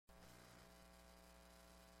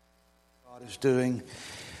Is doing.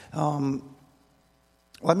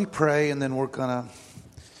 Let me pray, and then we're going to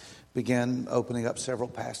begin opening up several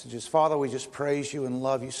passages. Father, we just praise you and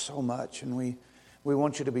love you so much, and we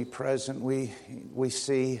want you to be present. We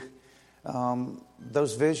see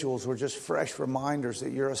those visuals were just fresh reminders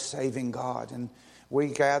that you're a saving God, and we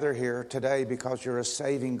gather here today because you're a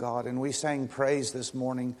saving God, and we sang praise this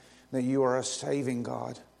morning that you are a saving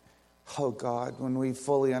God. Oh God, when we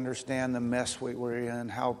fully understand the mess we're in,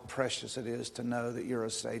 how precious it is to know that you're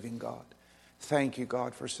a saving God. Thank you,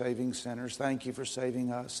 God, for saving sinners. Thank you for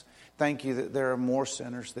saving us. Thank you that there are more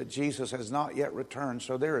sinners, that Jesus has not yet returned.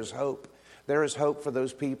 So there is hope. There is hope for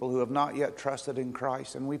those people who have not yet trusted in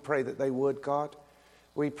Christ. And we pray that they would, God.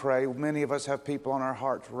 We pray. Many of us have people on our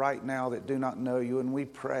hearts right now that do not know you. And we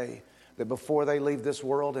pray that before they leave this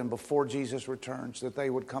world and before Jesus returns, that they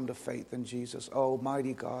would come to faith in Jesus. Oh,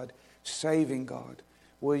 mighty God, saving God,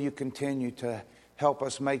 will you continue to help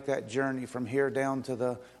us make that journey from here down to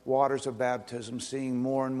the waters of baptism, seeing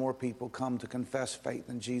more and more people come to confess faith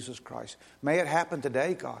in Jesus Christ. May it happen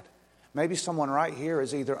today, God. Maybe someone right here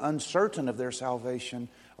is either uncertain of their salvation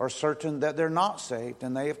or certain that they're not saved,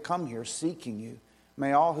 and they have come here seeking you.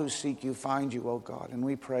 May all who seek you find you, O God. And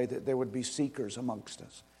we pray that there would be seekers amongst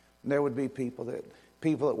us. There would be people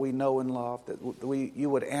that we know and love, that you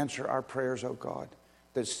would answer our prayers, O God,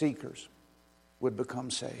 that seekers would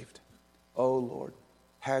become saved. Oh, Lord,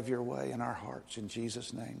 have your way in our hearts. In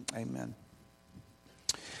Jesus' name, amen.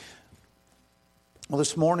 Well,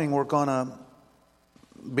 this morning we're going to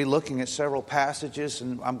be looking at several passages,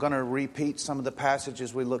 and I'm going to repeat some of the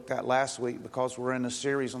passages we looked at last week because we're in a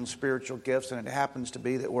series on spiritual gifts, and it happens to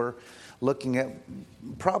be that we're looking at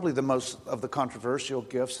probably the most of the controversial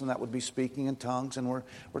gifts, and that would be speaking in tongues. And we're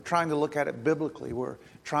trying to look at it biblically. We're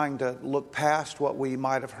trying to look past what we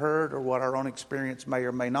might have heard or what our own experience may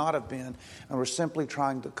or may not have been. And we're simply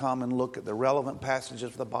trying to come and look at the relevant passages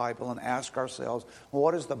of the Bible and ask ourselves, well,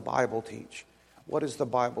 what does the Bible teach? What does the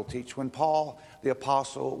Bible teach? When Paul, the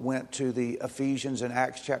apostle, went to the Ephesians in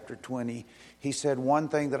Acts chapter 20, he said, one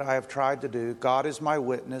thing that I have tried to do, God is my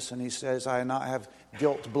witness, and he says, I not have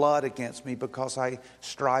guilt blood against me because I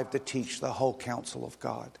strive to teach the whole counsel of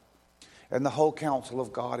God. And the whole counsel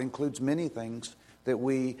of God includes many things that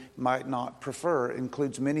we might not prefer,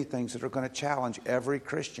 includes many things that are going to challenge every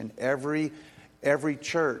Christian. Every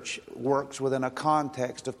church works within a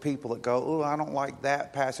context of people that go, oh, I don't like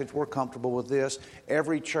that passage, we're comfortable with this.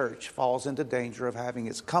 Every church falls into danger of having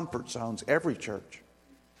its comfort zones, every church.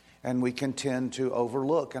 And we can tend to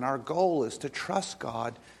overlook. And our goal is to trust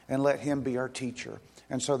God and let Him be our teacher.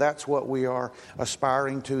 And so that's what we are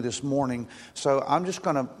aspiring to this morning. So I'm just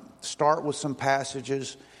going to start with some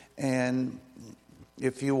passages. And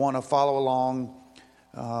if you want to follow along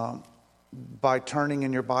by turning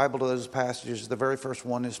in your Bible to those passages, the very first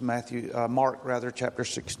one is Mark chapter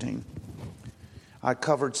 16. I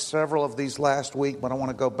covered several of these last week, but I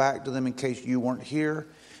want to go back to them in case you weren't here.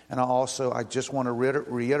 And I just want to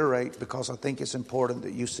reiterate, because I think it's important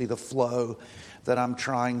that you see the flow that I'm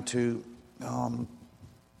trying to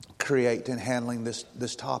create in handling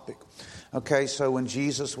this topic. Okay, so when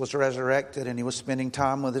Jesus was resurrected and he was spending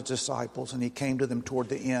time with his disciples, and he came to them toward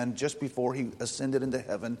the end, just before he ascended into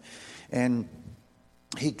heaven, and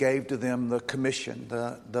he gave to them the commission,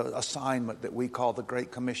 the assignment that we call the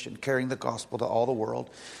Great Commission, carrying the gospel to all the world.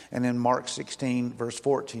 And in Mark 16, verse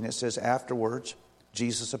 14, it says, afterwards,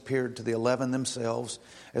 Jesus appeared to the 11 themselves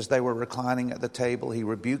as they were reclining at the table. He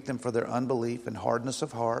rebuked them for their unbelief and hardness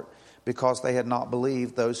of heart, because they had not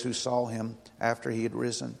believed those who saw him after he had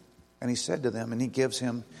risen. And he said to them, and he gives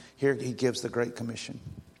the Great Commission.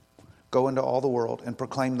 Go into all the world and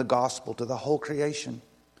proclaim the gospel to the whole creation.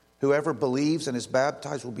 Whoever believes and is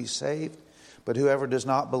baptized will be saved, but whoever does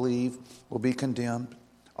not believe will be condemned.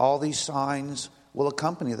 All these signs will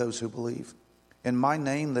accompany those who believe. In my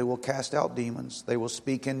name they will cast out demons. They will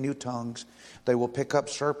speak in new tongues. They will pick up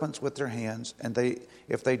serpents with their hands. And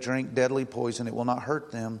if they drink deadly poison, it will not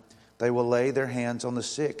hurt them. They will lay their hands on the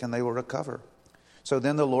sick and they will recover. So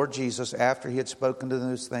then the Lord Jesus, after he had spoken to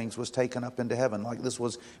those things, was taken up into heaven. Like this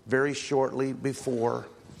was very shortly before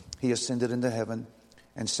he ascended into heaven,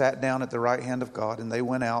 and sat down at the right hand of God. And they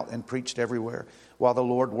went out and preached everywhere, while the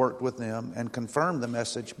Lord worked with them and confirmed the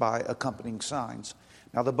message by accompanying signs.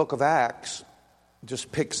 Now the book of Acts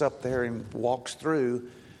just picks up there and walks through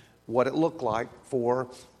what it looked like for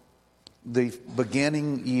the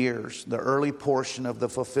beginning years, the early portion of the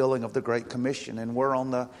fulfilling of the Great Commission. And we're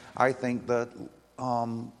on the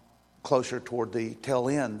closer toward the tail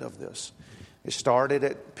end of this. It started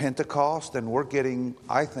at Pentecost, and we're getting,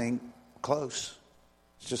 I think, close.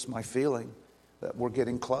 It's just my feeling that we're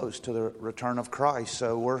getting close to the return of Christ.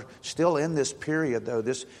 So we're still in this period, though.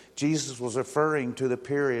 Jesus was referring to the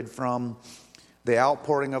period from the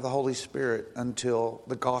outpouring of the Holy Spirit until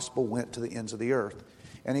the gospel went to the ends of the earth.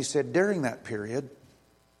 And he said during that period,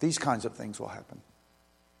 these kinds of things will happen.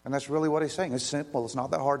 And that's really what he's saying. It's simple. It's not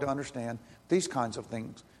that hard to understand. These kinds of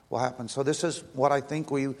things will happen. So this is what I think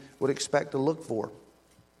we would expect to look for.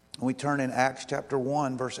 We turn in Acts chapter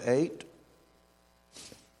 1, verse 8.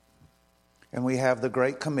 And we have the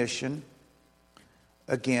Great Commission.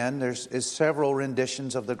 Again, there's several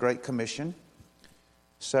renditions of the Great Commission.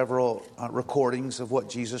 Several recordings of what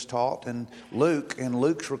Jesus taught. And Luke, in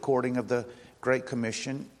Luke's recording of the Great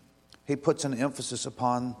Commission, he puts an emphasis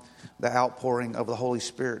upon the outpouring of the Holy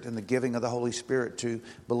Spirit and the giving of the Holy Spirit to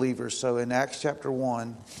believers. So in Acts chapter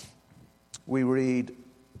 1, we read,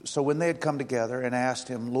 "So when they had come together and asked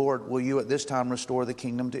him, 'Lord, will you at this time restore the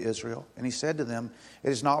kingdom to Israel?' And he said to them,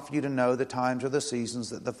 'It is not for you to know the times or the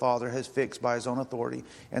seasons that the Father has fixed by his own authority.'"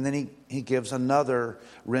 And then he gives another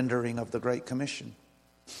rendering of the Great Commission.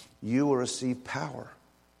 "You will receive power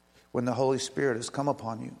when the Holy Spirit has come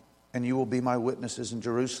upon you, and you will be my witnesses in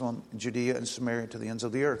Jerusalem, Judea, and Samaria to the ends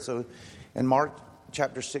of the earth." So in Mark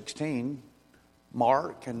chapter 16,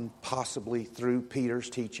 Mark, and possibly through Peter's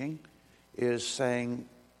teaching, is saying,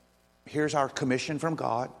 here's our commission from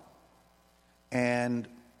God, and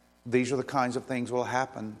these are the kinds of things will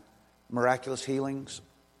happen. Miraculous healings,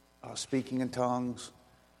 speaking in tongues,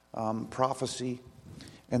 prophecy.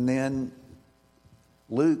 And then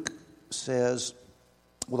Luke says,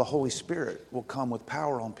 well, the Holy Spirit will come with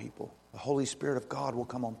power on people. The Holy Spirit of God will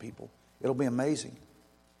come on people. It'll be amazing.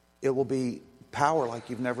 It will be power like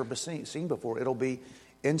you've never seen before. It'll be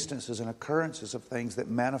instances and occurrences of things that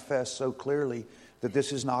manifest so clearly that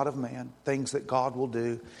this is not of man. Things that God will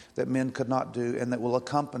do that men could not do, and that will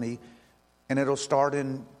accompany. And it'll start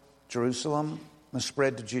in Jerusalem and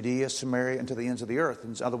spread to Judea, Samaria, and to the ends of the earth.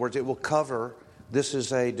 In other words, it will cover. This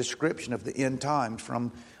is a description of the end times.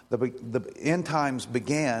 From the end times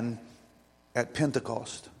began at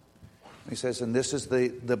Pentecost. He says, and this is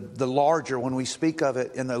the larger, when we speak of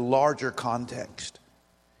it in the larger context,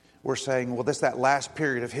 we're saying, well, this is that last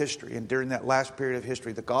period of history. And during that last period of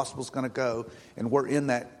history, the gospel's going to go. And we're in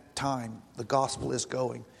that time. The gospel is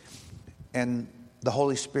going. And the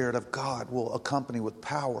Holy Spirit of God will accompany with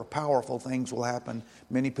power. Powerful things will happen.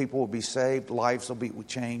 Many people will be saved. Lives will be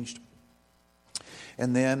changed.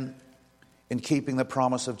 And then, in keeping the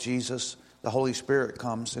promise of Jesus, the Holy Spirit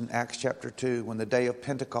comes in Acts chapter 2. When the day of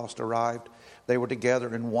Pentecost arrived, they were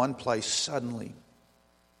together in one place suddenly.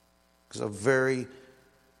 It was a very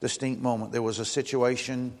distinct moment. There was a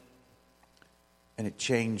situation, and it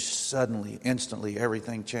changed suddenly, instantly.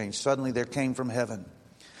 Everything changed. Suddenly there came from heaven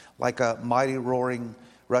like a mighty roaring,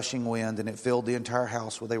 rushing wind, and it filled the entire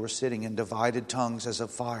house where they were sitting, in divided tongues as of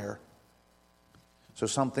fire. So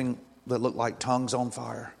something that looked like tongues on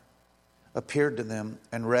fire appeared to them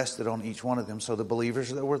and rested on each one of them. So the believers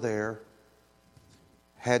that were there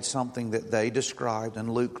had something that they described,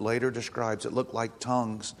 and Luke later describes it looked like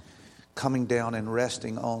tongues coming down and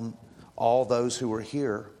resting on all those who were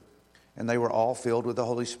here. And they were all filled with the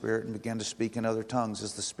Holy Spirit and began to speak in other tongues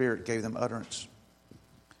as the Spirit gave them utterance.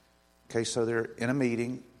 Okay, so they're in a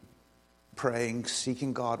meeting, praying,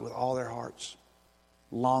 seeking God with all their hearts,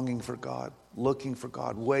 longing for God, looking for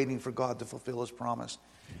God, waiting for God to fulfill His promise.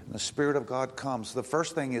 And the Spirit of God comes. The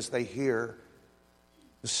first thing is they hear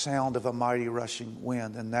the sound of a mighty rushing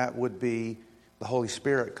wind, and that would be the Holy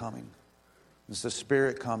Spirit coming. As the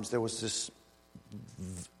Spirit comes, there was this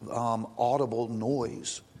audible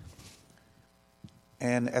noise.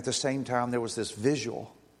 And at the same time, there was this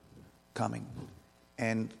visual coming.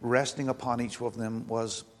 And resting upon each of them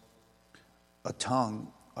was a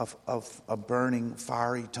tongue, of a burning,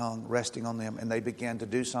 fiery tongue resting on them. And they began to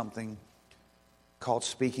do something called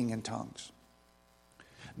speaking in tongues.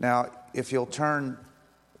 Now, if you'll turn,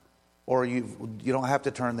 or you don't have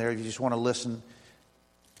to turn there, if you just want to listen,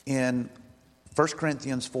 in 1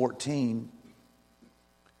 Corinthians 14,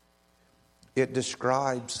 it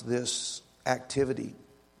describes this activity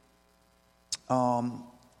of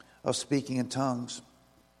speaking in tongues.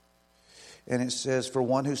 And it says, "For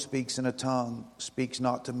one who speaks in a tongue speaks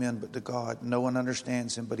not to men but to God. No one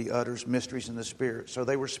understands him, but he utters mysteries in the Spirit." So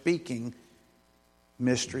they were speaking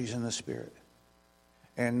mysteries in the Spirit.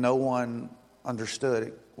 And no one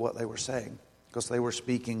understood what they were saying because they were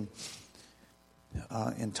speaking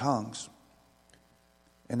in tongues.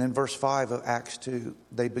 And then verse 5 of Acts 2,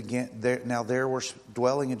 now there were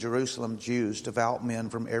dwelling in Jerusalem Jews, devout men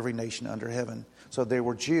from every nation under heaven. So they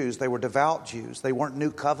were Jews, they were devout Jews. They weren't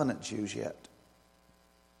New Covenant Jews yet.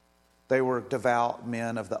 They were devout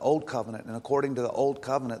men of the Old Covenant. And according to the Old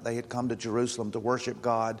Covenant, they had come to Jerusalem to worship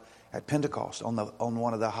God at Pentecost on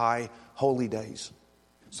one of the high holy days.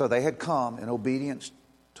 So they had come in obedience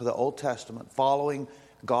to the Old Testament, following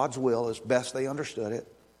God's will as best they understood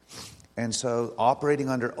it. And so operating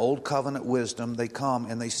under Old Covenant wisdom, they come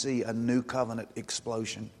and they see a New Covenant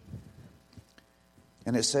explosion.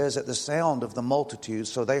 And it says at the sound of the multitude,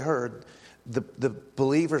 so they heard, the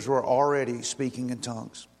believers were already speaking in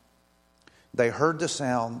tongues. They heard the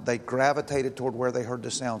sound. They gravitated toward where they heard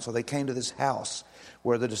the sound. So they came to this house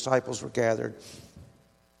where the disciples were gathered.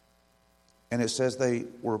 And it says they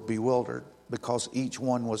were bewildered because each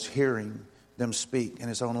one was hearing them speak in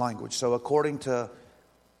his own language. So according to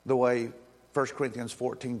the way 1 Corinthians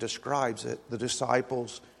 14 describes it, the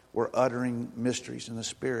disciples were uttering mysteries in the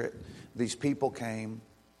Spirit. These people came,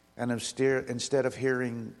 and instead of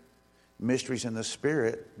hearing mysteries in the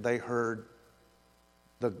Spirit, they heard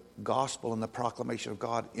the gospel and the proclamation of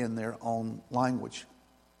God in their own language.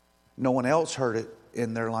 No one else heard it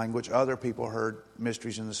in their language. Other people heard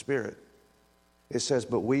mysteries in the Spirit. It says,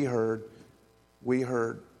 but we heard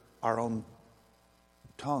our own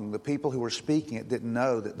tongue. The people who were speaking it didn't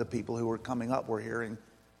know that the people who were coming up were hearing.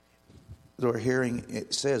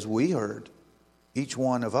 It says we heard, each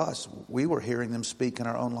one of us, we were hearing them speak in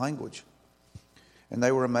our own language. And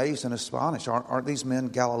they were amazed and astonished. Aren't these men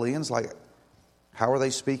Galileans? Like, how are they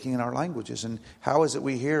speaking in our languages? And how is it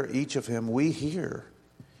we hear each of him? We hear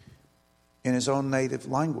in his own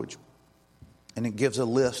native language. And it gives a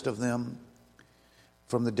list of them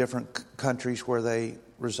from the different countries where they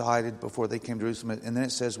resided before they came to Jerusalem. And then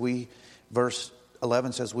it says verse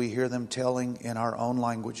 11 says, we hear them telling in our own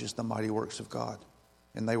languages the mighty works of God.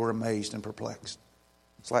 And they were amazed and perplexed.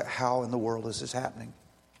 It's like, how in the world is this happening?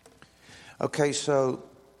 Okay, so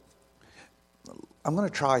I'm going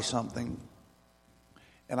to try something.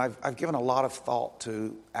 And I've given a lot of thought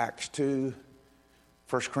to Acts 2,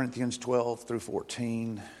 1 Corinthians 12 through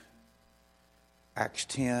 14, Acts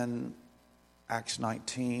 10, Acts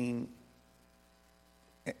 19.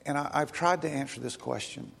 And I've tried to answer this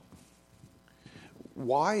question.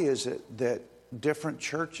 Why is it that different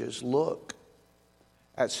churches look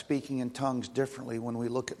at speaking in tongues differently when we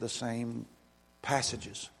look at the same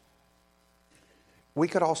passages? We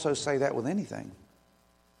could also say that with anything.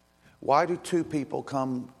 Why do two people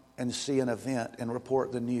come and see an event and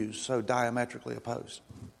report the news so diametrically opposed?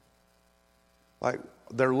 Like,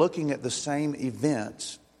 they're looking at the same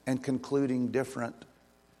events and concluding different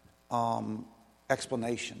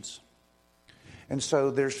explanations. And so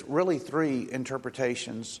there's really three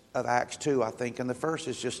interpretations of Acts 2, I think. And the first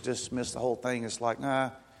is just dismiss the whole thing. It's like,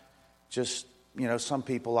 some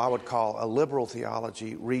people I would call a liberal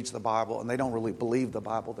theology reads the Bible and they don't really believe the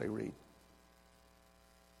Bible they read.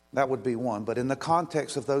 That would be one. But in the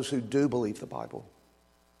context of those who do believe the Bible,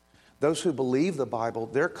 those who believe the Bible,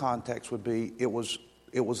 their context would be it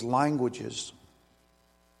was languages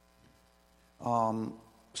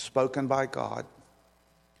spoken by God,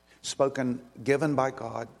 given by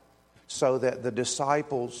God, so that the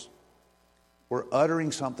disciples were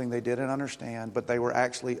uttering something they didn't understand, but they were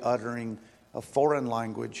actually uttering a foreign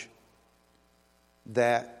language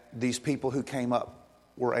that these people who came up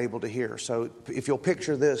were able to hear. So if you'll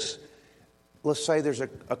picture this, let's say there's a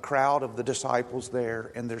crowd of the disciples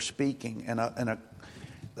there and they're speaking and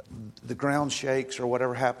the ground shakes or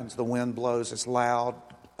whatever happens, the wind blows, it's loud,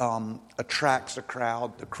 attracts a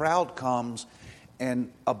crowd. The crowd comes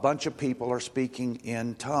and a bunch of people are speaking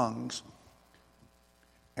in tongues.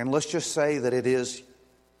 And let's just say that it is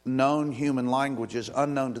known human languages,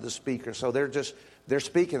 unknown to the speaker. So they're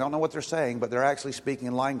speaking, I don't know what they're saying, but they're actually speaking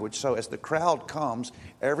in language. So as the crowd comes,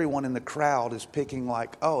 everyone in the crowd is picking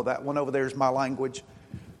like, oh, that one over there is my language.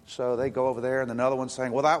 So they go over there, and another one's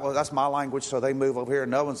saying, well, that's my language. So they move over here.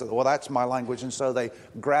 Another one says, well, that's my language. And so they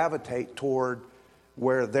gravitate toward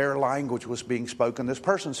where their language was being spoken. This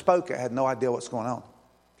person spoke it, had no idea what's going on.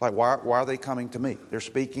 Like, why are they coming to me? They're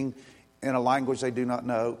speaking in a language they do not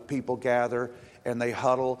know. People gather and they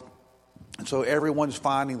huddle. And so everyone's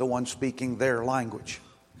finding the one speaking their language.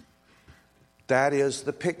 That is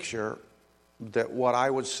the picture that what I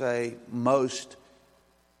would say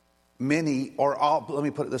many, or all, let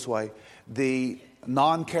me put it this way, the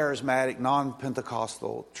non-charismatic,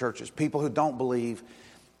 non-Pentecostal churches, people who don't believe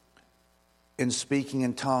in speaking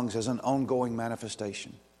in tongues as an ongoing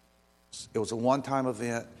manifestation. It was a one-time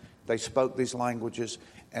event. They spoke these languages,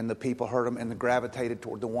 and the people heard them, and they gravitated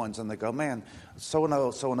toward the ones. And they go, man,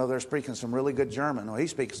 so-and-so, they're speaking some really good German. Or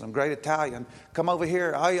he's speaking some great Italian. Come over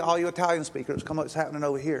here. All you Italian speakers, come on, it's happening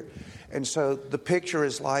over here. And so the picture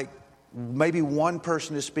is like Maybe one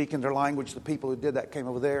person is speaking their language. The people who did that came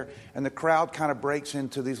over there. And the crowd kind of breaks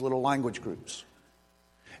into these little language groups.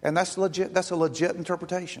 And that's legit. That's a legit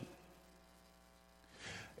interpretation.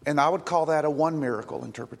 And I would call that a one miracle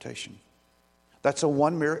interpretation. That's a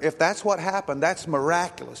one miracle. If that's what happened, that's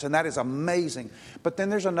miraculous. And that is amazing. But then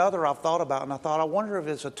there's another I've thought about. And I wonder if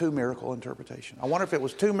it's a two miracle interpretation. I wonder if it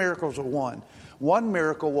was two miracles or one. One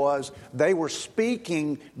miracle was they were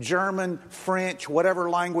speaking German, French, whatever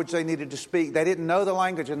language they needed to speak. They didn't know the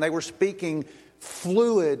language, and they were speaking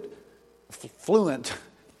fluent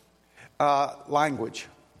language.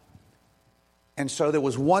 And so there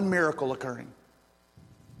was one miracle occurring.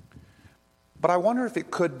 But I wonder if it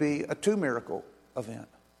could be a two miracle event.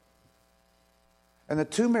 And the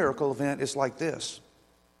two miracle event is like this.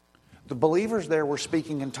 The believers there were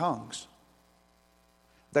speaking in tongues.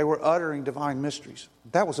 They were uttering divine mysteries.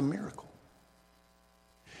 That was a miracle.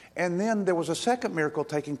 And then there was a second miracle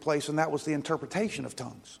taking place, and that was the interpretation of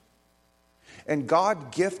tongues. And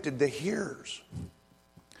God gifted the hearers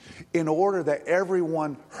in order that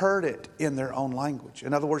everyone heard it in their own language.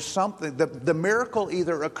 In other words, the miracle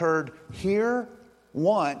either occurred here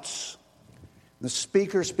once, the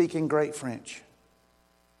speaker speaking great French,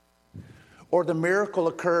 or the miracle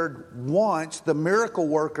occurred once, the miracle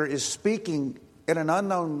worker is speaking in an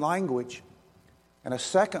unknown language, and a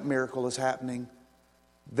second miracle is happening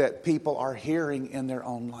that people are hearing in their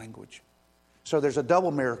own language. So there's a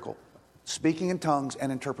double miracle, speaking in tongues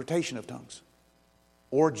and interpretation of tongues.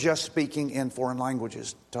 Or just speaking in foreign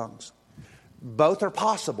languages, tongues. Both are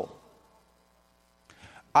possible.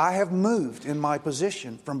 I have moved in my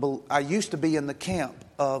position I used to be in the camp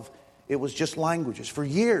of it was just languages. For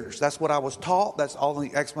years, that's what I was taught. That's all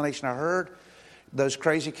the explanation I heard. Those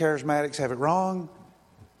crazy charismatics have it wrong.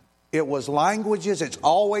 It was languages. It's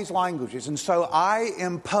always languages. And so I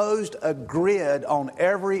imposed a grid on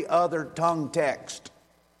every other tongue text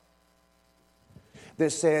that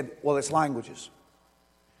said, well, it's languages.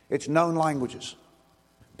 It's known languages.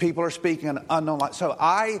 People are speaking an unknown language. So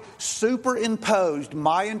I superimposed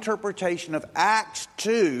my interpretation of Acts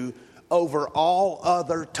 2 over all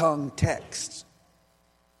other tongue texts.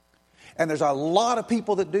 And there's a lot of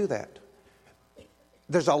people that do that.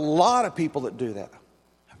 There's a lot of people that do that.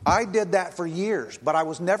 I did that for years, but I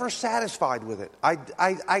was never satisfied with it. I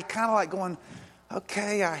kind of like going,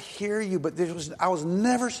 okay, I hear you, but I was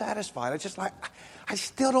never satisfied. I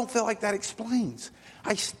still don't feel like that explains.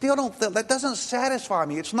 I still don't feel that doesn't satisfy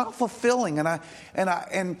me. It's not fulfilling,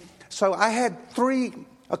 and so I had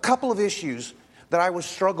a couple of issues that I would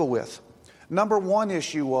struggle with. Number one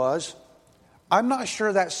issue was I'm not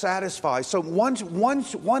sure that satisfies. So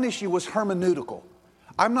one issue was hermeneutical.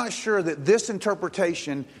 I'm not sure that this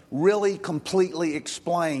interpretation really completely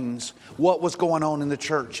explains what was going on in the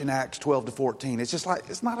church in Acts 12 to 14. It's just like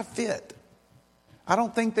it's not a fit. I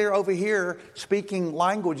don't think they're over here speaking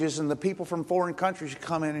languages and the people from foreign countries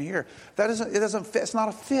come in and hear. It doesn't fit. It's not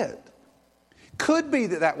a fit. Could be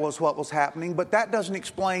that was what was happening, but that doesn't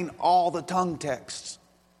explain all the tongue texts.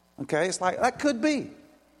 Okay? It's like, that could be.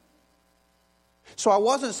 So I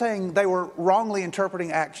wasn't saying they were wrongly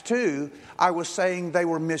interpreting Acts 2. I was saying they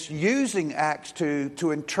were misusing Acts 2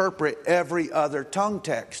 to interpret every other tongue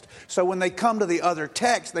text. So when they come to the other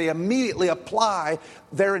text, they immediately apply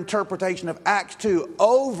their interpretation of Acts 2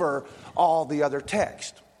 over all the other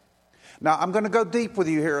text. Now, I'm going to go deep with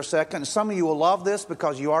you here a second. Some of you will love this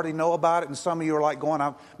because you already know about it, and some of you are like going,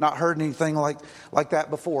 I've not heard anything like that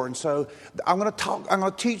before. And so I'm going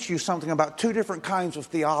to teach you something about two different kinds of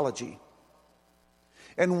theology.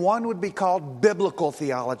 And one would be called biblical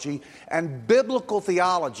theology. And biblical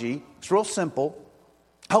theology, it's real simple.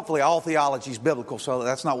 Hopefully all theology is biblical, so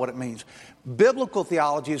that's not what it means. Biblical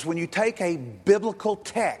theology is when you take a biblical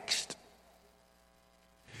text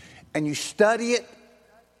and you study it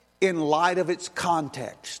in light of its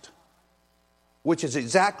context, which is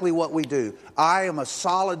exactly what we do. I am a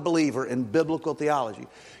solid believer in biblical theology.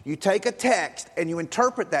 You take a text and you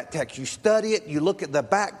interpret that text. You study it, you look at the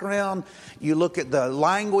background, you look at the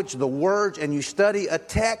language, the words, and you study a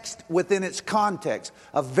text within its context.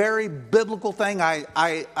 A very biblical thing.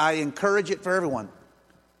 I encourage it for everyone.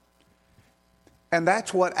 And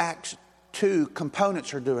that's what Acts 2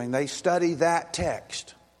 components are doing. They study that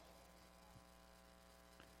text.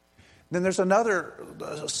 Then there's another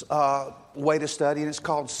way to study, and it's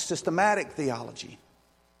called systematic theology.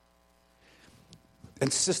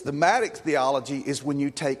 And systematic theology is when you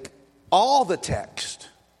take all the text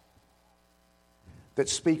that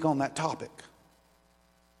speak on that topic,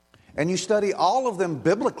 and you study all of them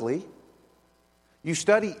biblically. You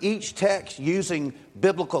study each text using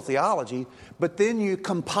biblical theology, but then you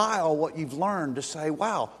compile what you've learned to say,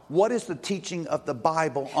 wow, what is the teaching of the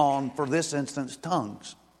Bible on, for this instance,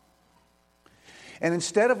 tongues? And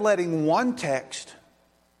instead of letting one text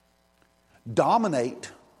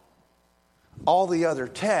dominate all the other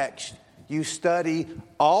texts, you study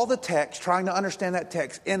all the text, trying to understand that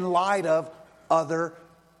text in light of other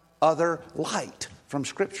light from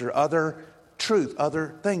Scripture, other truth,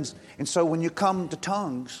 other things. And so when you come to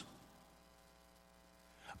tongues,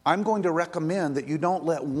 I'm going to recommend that you don't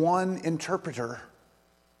let one interpreter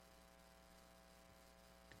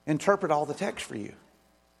interpret all the text for you.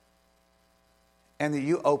 And that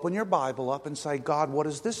you open your Bible up and say, God, what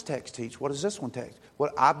does this text teach? What does this one teach?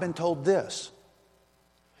 Well, I've been told this.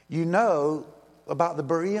 You know about the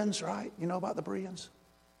Bereans, right? You know about the Bereans?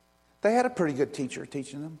 They had a pretty good teacher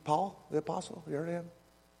teaching them. Paul, the apostle, you heard of him?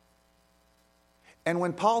 And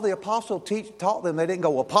when Paul the apostle taught them, they didn't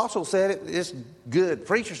go, well, apostle said it, it's good.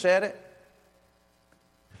 Preacher said it.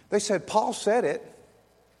 They said, Paul said it.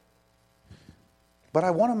 But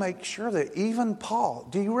I want to make sure that even Paul,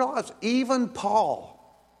 do you realize, even Paul,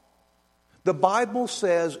 the Bible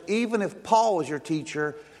says, even if Paul was your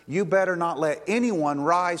teacher, you better not let anyone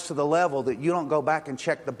rise to the level that you don't go back and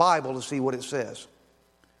check the Bible to see what it says.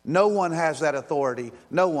 No one has that authority.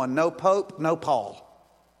 No one. No Pope, no Paul.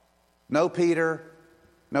 No Peter,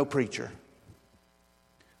 no preacher.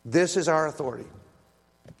 This is our authority.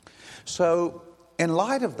 So, in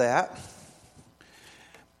light of that,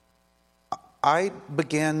 I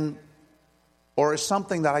began, or it's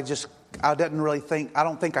something that I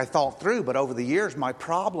don't think I thought through, but over the years, my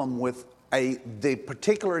problem with the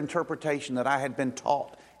particular interpretation that I had been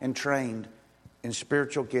taught and trained in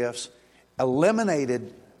spiritual gifts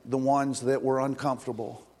eliminated the ones that were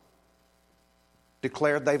uncomfortable,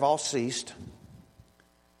 declared they've all ceased,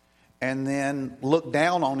 and then looked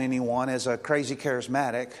down on anyone as a crazy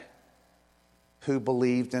charismatic who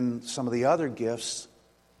believed in some of the other gifts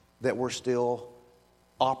that were still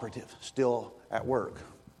operative, still at work.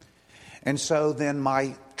 And so then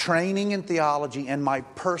my training in theology and my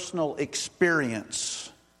personal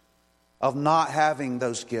experience of not having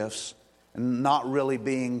those gifts and not really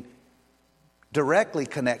being directly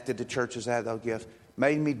connected to churches that had those gifts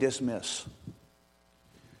made me dismiss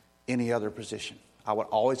any other position. I would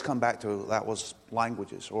always come back to that was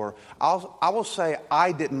languages. Or I will say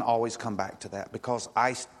I didn't always come back to that because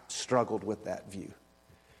I struggled with that view.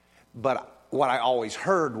 But what I always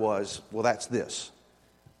heard was, well, that's this.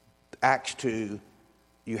 Acts 2,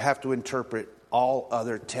 you have to interpret all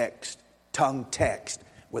other text, tongue text,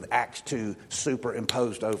 with Acts 2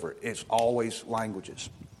 superimposed over it. It's always languages.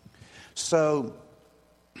 So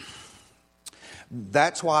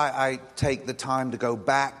that's why I take the time to go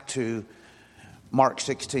back to Mark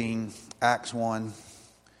 16, Acts 1,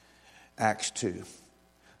 Acts 2.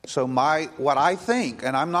 So what I think,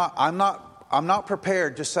 and I'm not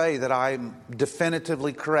prepared to say that I'm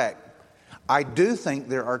definitively correct. I do think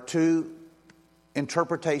there are two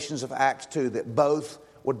interpretations of Acts 2 that both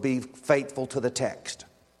would be faithful to the text.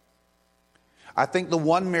 I think the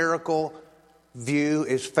one miracle view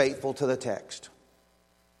is faithful to the text.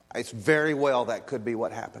 It's very well that could be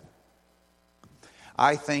what happened.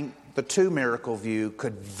 I think the two miracle view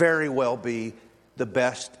could very well be the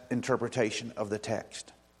best interpretation of the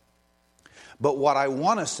text. But what I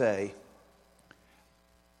want to say,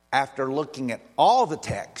 after looking at all the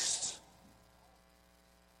texts,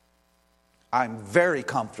 I'm very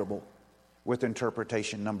comfortable with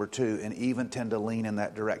interpretation number 2 and even tend to lean in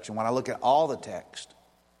that direction. When I look at all the text,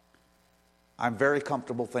 I'm very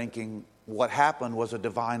comfortable thinking what happened was a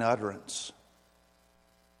divine utterance,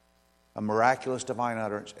 a miraculous divine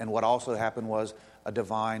utterance, and what also happened was a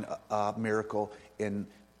divine miracle in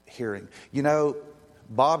hearing. You know,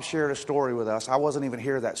 Bob shared a story with us. I wasn't even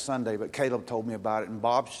here that Sunday, but Caleb told me about it. And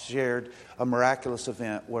Bob shared a miraculous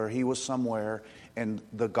event where he was somewhere and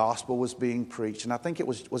the gospel was being preached. And I think it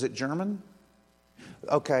was it German?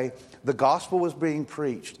 Okay, the gospel was being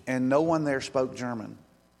preached and no one there spoke German.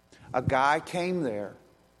 A guy came there,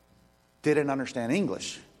 didn't understand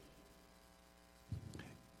English.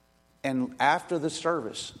 And after the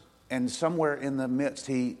service, and somewhere in the midst,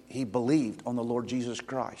 he believed on the Lord Jesus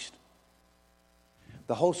Christ.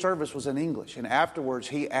 The whole service was in English. And afterwards,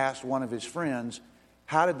 he asked one of his friends,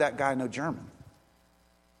 how did that guy know German?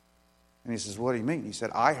 And he says, what do you mean? He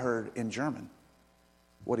said, I heard in German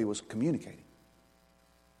what he was communicating.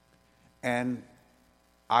 And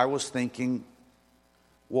I was thinking,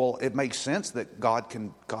 well, it makes sense that God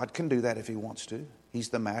can do that if he wants to. He's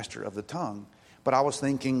the master of the tongue. But I was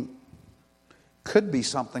thinking, could be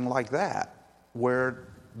something like that, where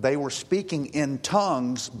they were speaking in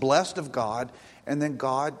tongues, blessed of God, and then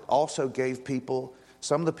God also gave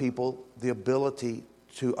some of the people, the ability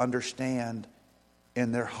to understand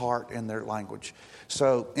in their heart and their language.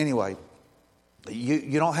 So anyway,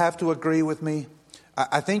 you don't have to agree with me.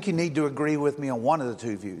 I think you need to agree with me on one of the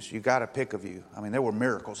two views. You got to pick a view. I mean, there were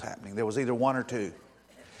miracles happening. There was either one or two.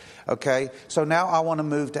 Okay, so now I want to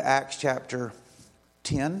move to Acts chapter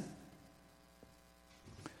 10.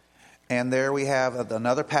 And there we have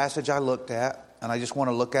another passage I looked at, and I just want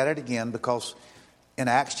to look at it again because in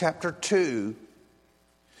Acts chapter 2,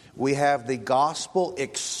 we have the gospel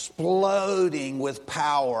exploding with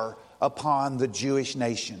power upon the Jewish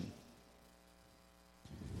nation.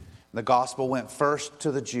 The gospel went first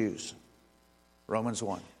to the Jews, Romans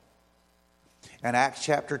 1. And Acts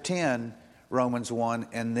chapter 10, Romans 1,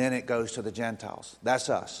 and then it goes to the Gentiles. That's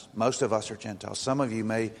us. Most of us are Gentiles. Some of you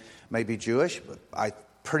may be Jewish, but I'm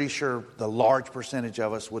pretty sure the large percentage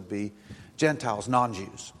of us would be Gentiles,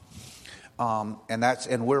 non-Jews.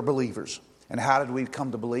 And we're believers. And how did we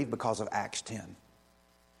come to believe? Because of Acts 10.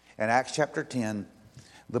 In Acts chapter 10,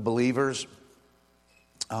 the believers,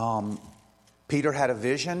 Peter had a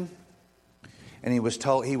vision, and he was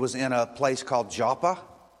told he was in a place called Joppa.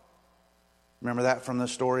 Remember that from the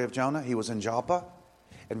story of Jonah? He was in Joppa,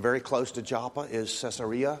 and very close to Joppa is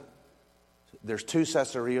Caesarea. There's two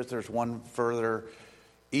Caesareas. There's one further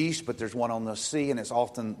east, but there's one on the sea, and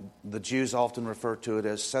the Jews often refer to it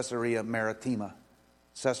as Caesarea Maritima,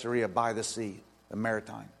 Caesarea by the sea, the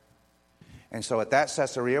maritime. And so at that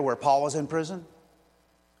Caesarea, where Paul was in prison,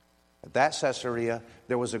 at that Caesarea,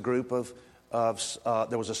 there was a group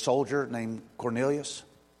there was a soldier named Cornelius,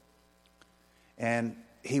 and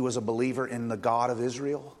he was a believer in the God of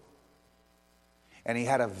Israel, and he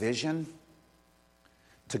had a vision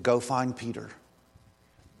to go find Peter.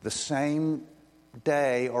 The same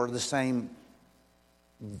day, or the same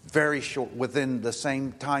very short, within the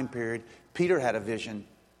same time period, Peter had a vision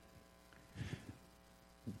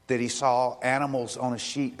that he saw animals on a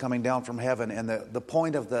sheet coming down from heaven, and the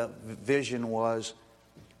point of the vision was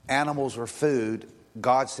animals were food.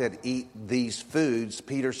 God said, eat these foods.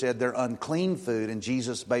 Peter said, they're unclean food. And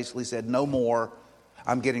Jesus basically said, no more.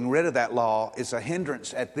 I'm getting rid of that law. It's a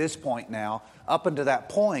hindrance at this point now. Up until that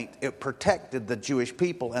point, it protected the Jewish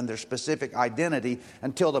people and their specific identity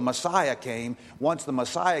until the Messiah came. Once the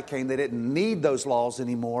Messiah came, they didn't need those laws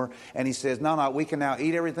anymore. And he says, no, we can now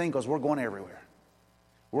eat everything because we're going everywhere.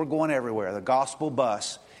 We're going everywhere. The gospel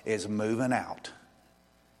bus is moving out.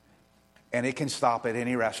 And it can stop at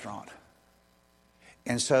any restaurant.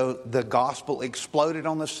 And so the gospel exploded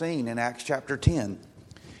on the scene in Acts chapter 10.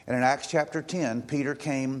 And in Acts chapter 10, Peter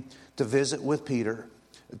came to visit with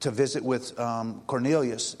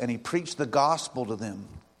Cornelius, and he preached the gospel to them.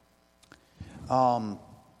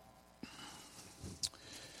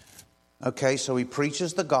 Okay, so he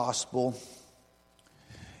preaches the gospel,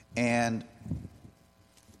 and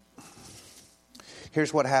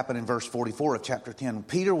here's what happened in verse 44 of chapter 10.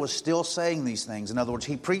 Peter was still saying these things. In other words,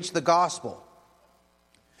 he preached the gospel.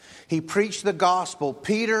 He preached the gospel.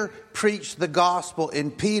 Peter preached the gospel in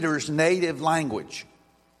Peter's native language.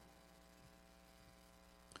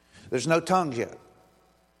 There's no tongues yet.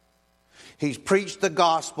 He's preached the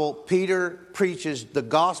gospel. Peter preaches the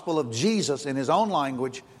gospel of Jesus in his own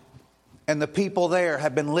language, and the people there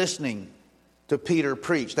have been listening to Peter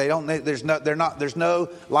preach. There's no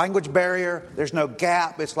language barrier. There's no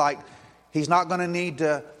gap. It's like he's not going to need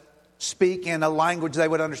to speak in a language they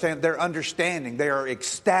would understand. They're understanding. They are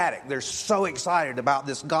ecstatic. They're so excited about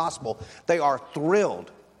this gospel. They are thrilled.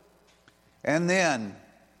 And then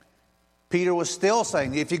Peter was still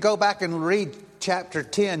saying, if you go back and read chapter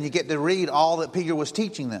 10, you get to read all that Peter was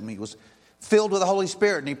teaching them. He was filled with the Holy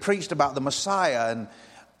Spirit, and he preached about the Messiah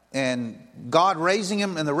and God raising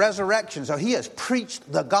him and the resurrection. So he has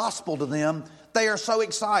preached the gospel to them. They are so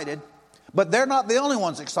excited. But they're not the only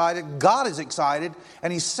ones excited. God is excited,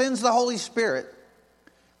 and he sends the Holy Spirit.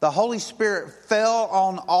 The Holy Spirit fell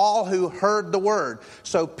on all who heard the word.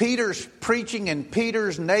 So Peter's preaching in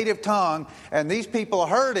Peter's native tongue, and these people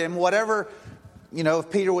heard him, whatever, if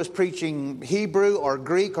Peter was preaching Hebrew or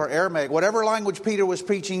Greek or Aramaic, whatever language Peter was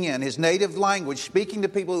preaching in, his native language, speaking to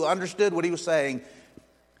people who understood what he was saying,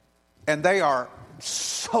 and they are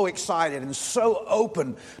so excited and so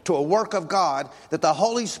open to a work of God that the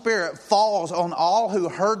Holy Spirit falls on all who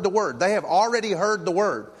heard the word. They have already heard the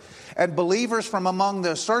word. And believers from among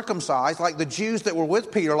the circumcised, like the Jews that were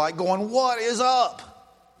with Peter, like going, what is up?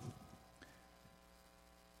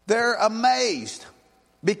 They're amazed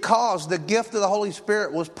because the gift of the Holy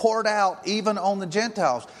Spirit was poured out even on the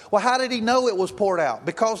Gentiles. Well, how did he know it was poured out?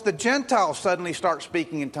 Because the Gentiles suddenly start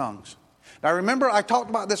speaking in tongues. Now remember, I talked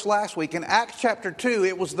about this last week. In Acts chapter 2,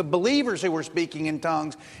 it was the believers who were speaking in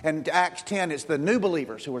tongues. And Acts 10, it's the new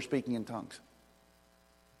believers who were speaking in tongues.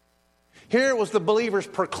 Here it was the believers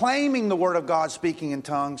proclaiming the Word of God, speaking in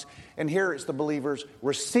tongues. And here it's the believers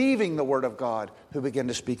receiving the Word of God who begin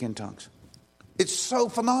to speak in tongues. It's so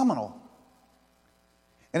phenomenal.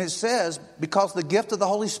 And it says, because the gift of the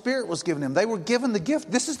Holy Spirit was given them. They were given the gift.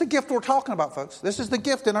 This is the gift we're talking about, folks. This is the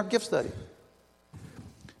gift in our gift study.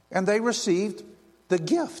 And they received the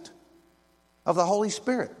gift of the Holy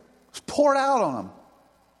Spirit. It was poured out on them.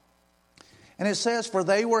 And it says, for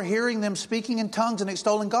they were hearing them speaking in tongues and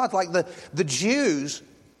extolling God. Like the Jews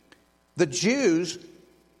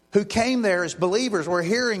who came there as believers were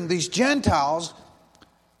hearing these Gentiles.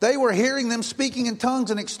 They were hearing them speaking in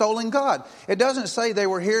tongues and extolling God. It doesn't say they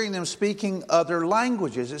were hearing them speaking other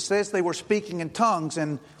languages. It says they were speaking in tongues.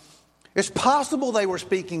 And it's possible they were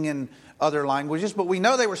speaking in other languages, but we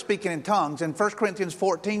know they were speaking in tongues. And 1 Corinthians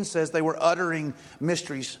 14 says they were uttering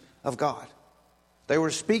mysteries of God. They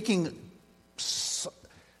were speaking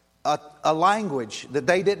a language that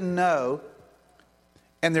they didn't know.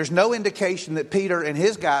 And there's no indication that Peter and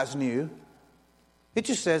his guys knew. It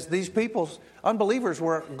just says these people, unbelievers,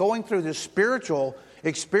 were going through this spiritual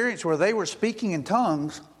experience where they were speaking in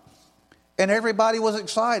tongues. And everybody was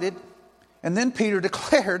excited. And then Peter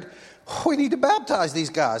declared, we need to baptize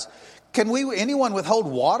these guys. Can anyone withhold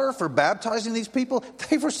water for baptizing these people?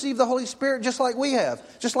 They've received the Holy Spirit just like we have.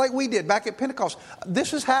 Just like we did back at Pentecost.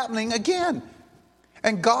 This is happening again.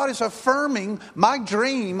 And God is affirming my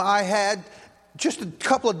dream I had just a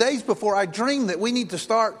couple of days before. I dreamed that we need to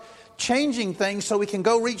start changing things so we can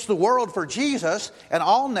go reach the world for Jesus and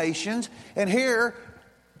all nations. And here,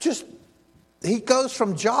 he goes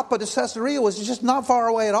from Joppa to Caesarea, which is just not far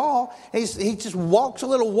away at all. He just walks a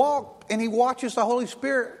little walk and he watches the Holy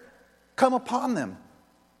Spirit come upon them.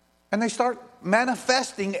 And they start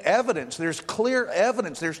manifesting evidence. There's clear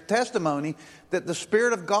evidence. There's testimony that the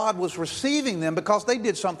Spirit of God was receiving them because they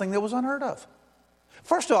did something that was unheard of.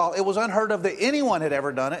 First of all, it was unheard of that anyone had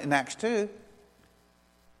ever done it in Acts 2.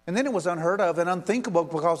 And then it was unheard of and unthinkable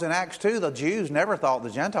because in Acts 2, the Jews never thought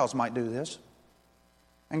the Gentiles might do this.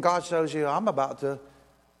 And God shows you, I'm about to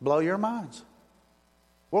blow your minds.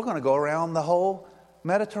 We're going to go around the whole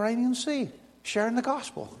Mediterranean Sea sharing the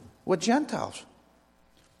gospel with Gentiles.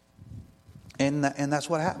 And that's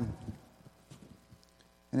what happened.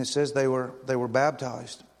 And it says they were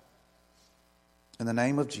baptized in the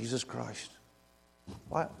name of Jesus Christ.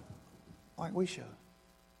 Like we should.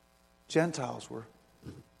 Gentiles were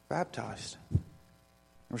baptized and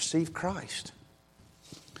received Christ.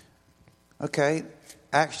 Okay,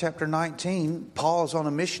 Acts chapter 19, Paul is on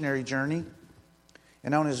a missionary journey.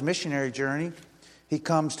 And on his missionary journey, he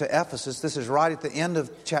comes to Ephesus. This is right at the end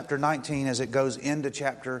of chapter 19 as it goes into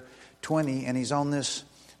chapter 20. And he's on this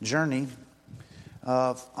journey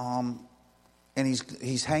of, and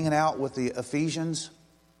he's hanging out with the Ephesians.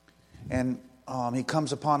 And he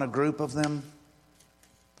comes upon a group of them.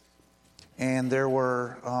 And there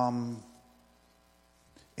were, at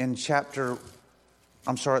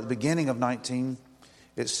the beginning of 19,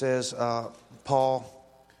 it says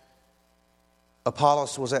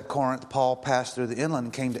Apollos was at Corinth. Paul passed through the inland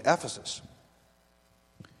and came to Ephesus.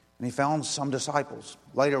 And he found some disciples.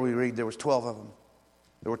 Later we read there was 12 of them.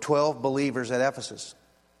 There were 12 believers at Ephesus.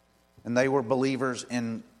 And they were believers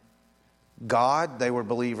in God. They were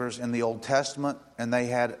believers in the Old Testament. And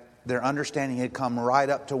their understanding had come right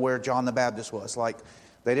up to where John the Baptist was. Like,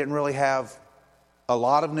 they didn't really have a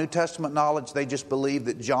lot of New Testament knowledge. They just believed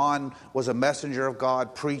that John was a messenger of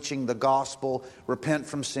God preaching the gospel, repent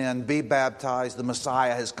from sin, be baptized, the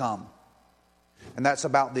Messiah has come. And that's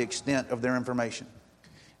about the extent of their information.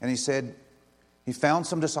 And he said, he found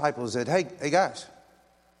some disciples and said, hey guys,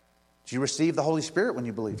 did you receive the Holy Spirit when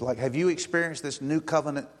you believed? Like, have you experienced this new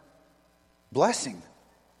covenant blessing?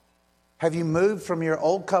 Have you moved from your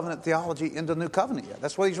old covenant theology into new covenant yet?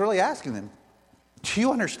 That's what he's really asking them. Do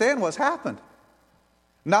you understand what's happened?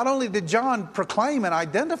 Not only did John proclaim and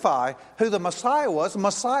identify who the Messiah was, the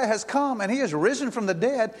Messiah has come and he has risen from the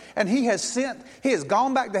dead and he has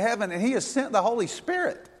gone back to heaven and he has sent the Holy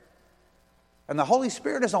Spirit. And the Holy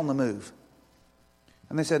Spirit is on the move.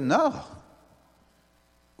 And they said, no,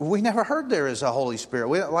 we never heard there is a Holy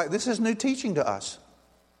Spirit. This is new teaching to us.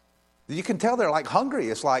 You can tell they're like hungry.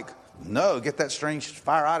 It's like, no, get that strange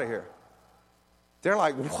fire out of here. They're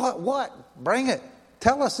like, what? Bring it.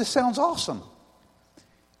 Tell us, this sounds awesome.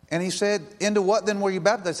 And he said, into what then were you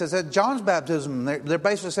baptized? He said, John's baptism. They're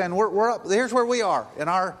basically saying, we're up. Here's where we are in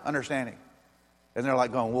our understanding. And they're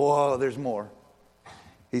like going, whoa, there's more.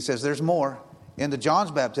 He says, there's more. Into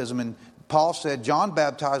John's baptism. And Paul said, John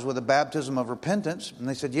baptized with a baptism of repentance. And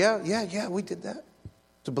they said, yeah, we did that.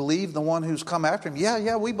 To believe the one who's come after him.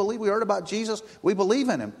 Yeah, we believe. We heard about Jesus. We believe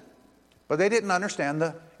in him. But they didn't understand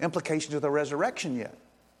the implications of the resurrection yet.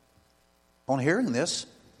 On hearing this,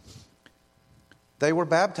 they were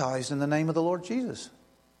baptized in the name of the Lord Jesus.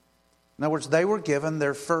 In other words, they were given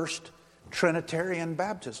their first Trinitarian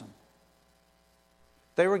baptism.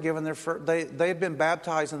 They were given their first, they had been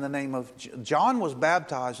baptized in the name of, John was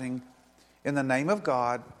baptizing in the name of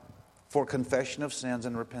God for confession of sins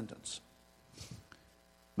and repentance.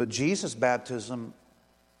 But Jesus' baptism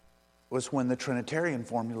was when the Trinitarian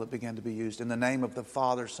formula began to be used in the name of the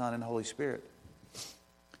Father, Son, and Holy Spirit.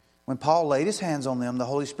 When Paul laid his hands on them, the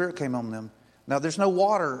Holy Spirit came on them. Now, there's no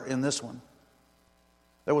water in this one.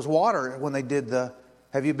 There was water when they did the,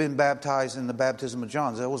 have you been baptized in the baptism of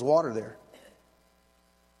John? There was water there.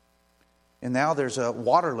 And now there's a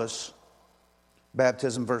waterless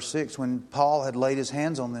baptism, verse 6. When Paul had laid his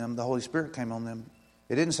hands on them, the Holy Spirit came on them.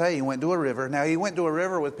 It didn't say he went to a river. Now, he went to a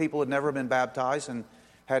river with people who had never been baptized and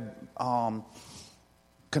had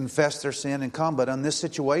confessed their sin and come. But in this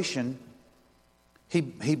situation,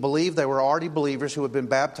 he believed they were already believers who had been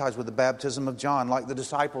baptized with the baptism of John, like the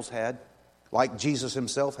disciples had, like Jesus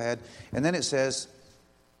himself had. And then it says,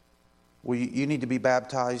 well, you need to be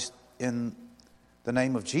baptized in the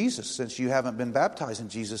name of Jesus, since you haven't been baptized in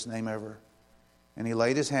Jesus' name ever. And he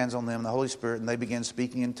laid his hands on them, the Holy Spirit, and they began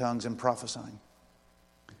speaking in tongues and prophesying.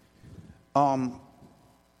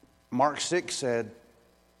 Mark 16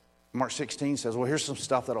 says, well, here's some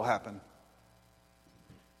stuff that'll happen.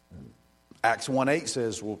 Acts 1:8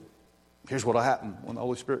 says, well, here's what'll happen when the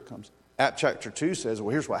Holy Spirit comes. Acts chapter 2 says,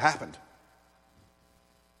 well, here's what happened.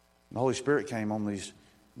 The Holy Spirit came on these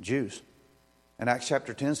Jews. And Acts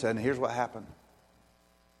chapter 10 said, and here's what happened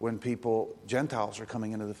when people, Gentiles, are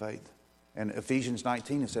coming into the faith. And Ephesians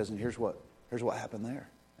 19, it says, and here's what happened there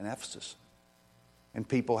in Ephesus. And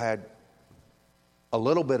people had a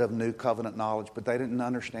little bit of new covenant knowledge, but they didn't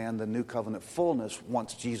understand the new covenant fullness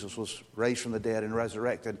once Jesus was raised from the dead and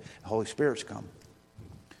resurrected. The Holy Spirit's come.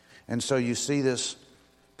 And so you see this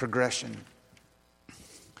progression.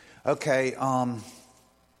 Okay,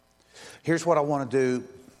 here's what I want to do.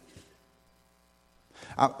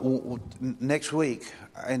 Next week,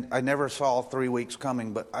 I never saw 3 weeks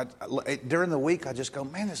coming, but during the week I just go,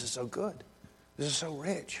 man, this is so good. This is so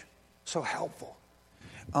rich, so helpful.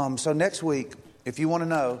 So next week, if you want to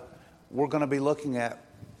know, we're going to be looking at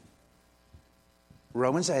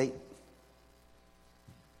Romans 8,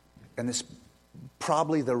 and it's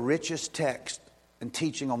probably the richest text and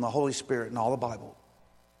teaching on the Holy Spirit in all the Bible.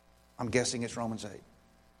 I'm guessing it's Romans 8.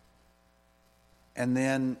 And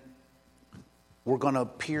then we're going to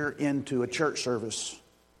peer into a church service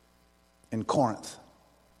in Corinth.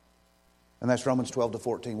 And that's Romans 12 to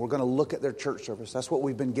 14. We're going to look at their church service. That's what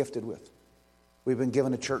we've been gifted with. We've been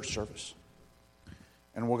given a church service.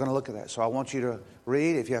 And we're going to look at that. So I want you to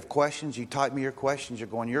read. If you have questions, you type me your questions. You're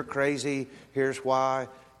going, you're crazy. Here's why.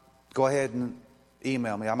 Go ahead and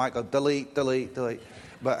email me. I might go delete.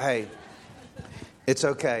 But hey, it's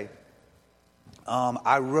okay.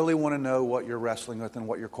 I really want to know what you're wrestling with and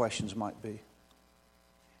what your questions might be.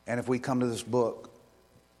 And if we come to this book,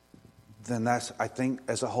 then that's, I think,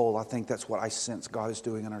 as a whole, I think that's what I sense God is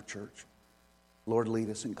doing in our church. Lord, lead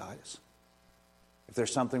us and guide us. If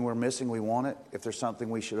there's something we're missing, we want it. If there's something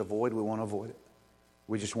we should avoid, we want to avoid it.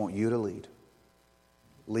 We just want you to lead.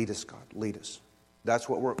 Lead us, God. Lead us. That's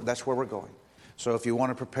where we're going. So if you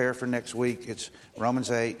want to prepare for next week, it's Romans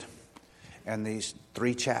 8 and these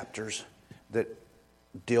 3 chapters that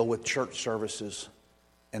deal with church services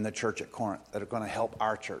in the church at Corinth that are going to help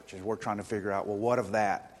our church. And we're trying to figure out, well, what of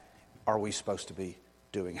that are we supposed to be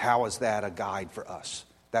doing? How is that a guide for us?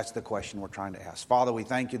 That's the question we're trying to ask. Father, we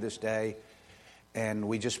thank you this day. And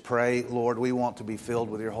we just pray, Lord, we want to be filled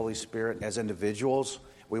with your Holy Spirit as individuals.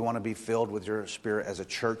 We want to be filled with your Spirit as a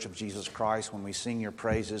church of Jesus Christ when we sing your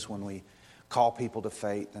praises, when we call people to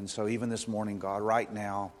faith. And so even this morning, God, right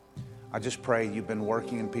now, I just pray you've been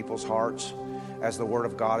working in people's hearts as the Word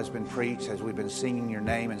of God has been preached, as we've been singing your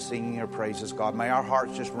name and singing your praises, God. May our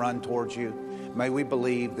hearts just run towards you. May we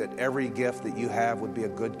believe that every gift that you have would be a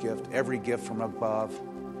good gift. Every gift from above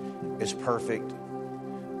is perfect.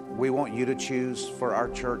 We want you to choose for our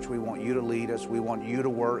church. We want you to lead us. We want you to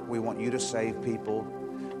work. We want you to save people.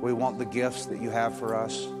 We want the gifts that you have for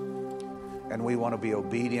us. And we want to be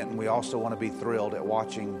obedient. And we also want to be thrilled at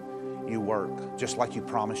watching you work, just like you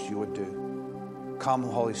promised you would do. Come,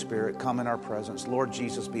 Holy Spirit, come in our presence. Lord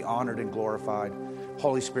Jesus, be honored and glorified.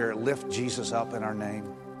 Holy Spirit, lift Jesus up in our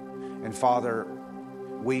name. And Father,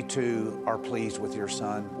 we too are pleased with your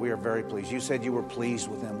Son. We are very pleased. You said you were pleased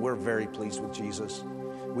with him. We're very pleased with Jesus.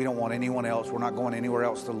 We don't want anyone else. We're not going anywhere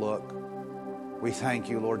else to look. We thank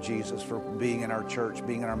you, Lord Jesus, for being in our church,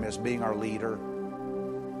 being in our midst, being our leader.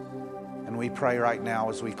 And we pray right now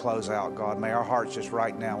as we close out, God, may our hearts just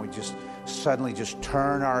right now, we just suddenly just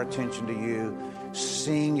turn our attention to you,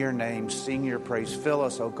 sing your name, sing your praise. Fill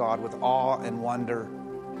us, oh God, with awe and wonder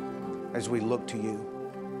as we look to you.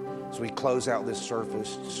 As we close out this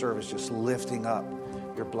service, just lifting up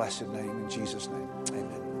your blessed name in Jesus' name.